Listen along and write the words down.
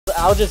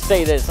I'll just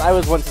say this: I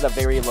was once in a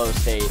very low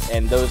state,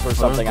 and those were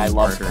something I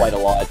loved quite a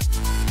lot.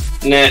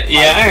 Nah,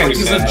 yeah, I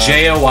understand. This is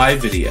a JOI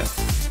video.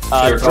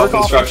 Jerk off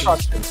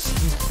instructions.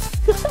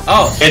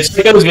 Oh, it's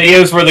like those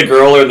videos where the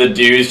girl or the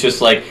dude's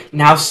just like,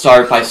 now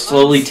start by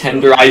slowly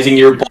tenderizing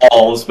your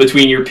balls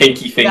between your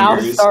pinky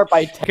fingers. Now start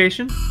by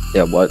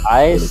Yeah, what?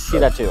 I see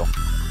that too.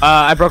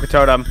 I broke a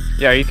totem.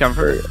 Yeah, you come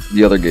for it.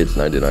 The other gate's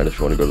 99 if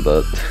you want to go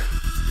to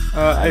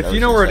that. If you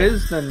know where it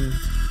is, then...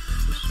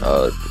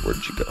 Where'd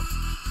you go?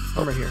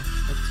 I'm right here.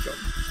 Let's go.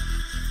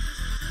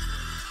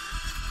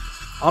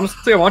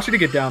 Honestly, I want you to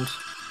get downed.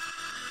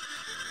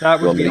 That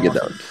would be get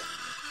awesome.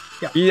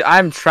 down. Yeah.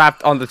 I'm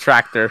trapped on the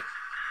tractor.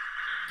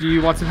 Do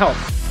you want some help?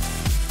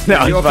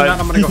 No, you open that,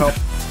 I'm gonna go help.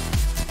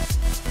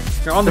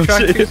 You're on the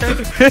tractor,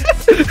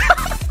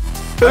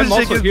 I'm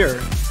also here.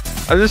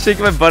 I'm just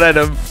shaking my butt at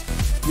him.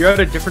 You're at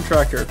a different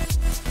tractor.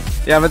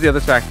 Yeah, I'm at the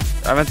other track.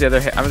 I'm at the other.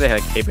 I'm at the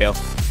like, hay bale.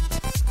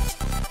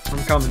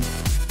 I'm coming.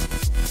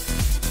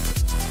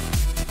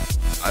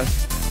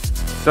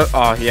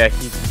 Oh yeah,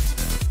 he.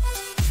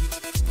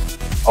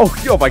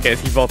 Oh my goodness,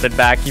 he vaulted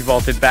back. He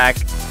vaulted back.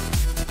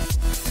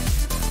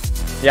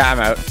 Yeah, I'm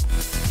out.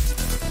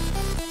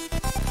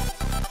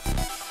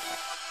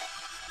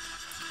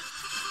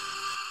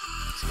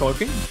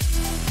 Cloaking?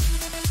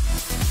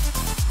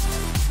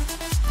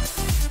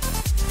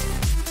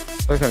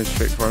 They're coming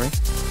straight for me.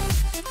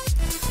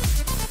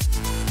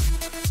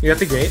 You at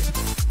the gate?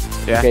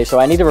 Yeah. Okay, so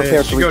I need to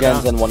repair Yeah, 3 go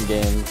gens down. in 1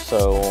 game,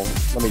 so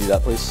let me do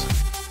that, please.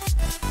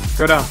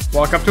 Go down.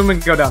 Walk up to him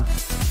and go down.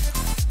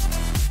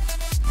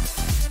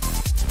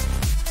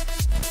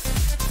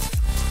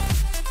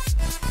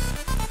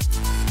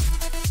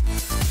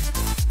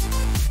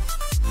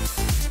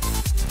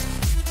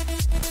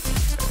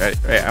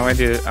 Wait, I'm gonna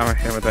hit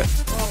him with it.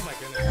 Oh my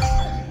goodness.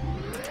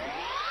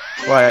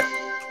 What?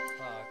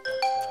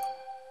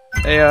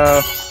 Hey,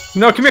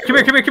 No, come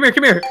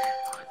here.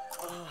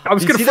 I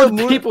was gonna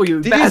flip people,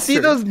 you Did bastard. you see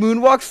those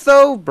moonwalks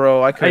though?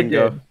 Bro, I couldn't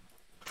go.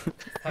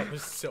 That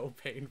was so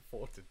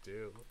painful to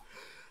do.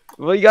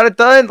 Well, you got it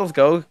done. Let's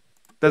go.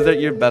 Desert,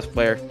 your best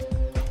player.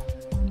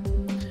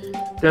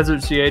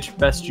 Desert CH,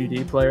 best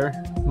GD player.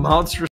 Monster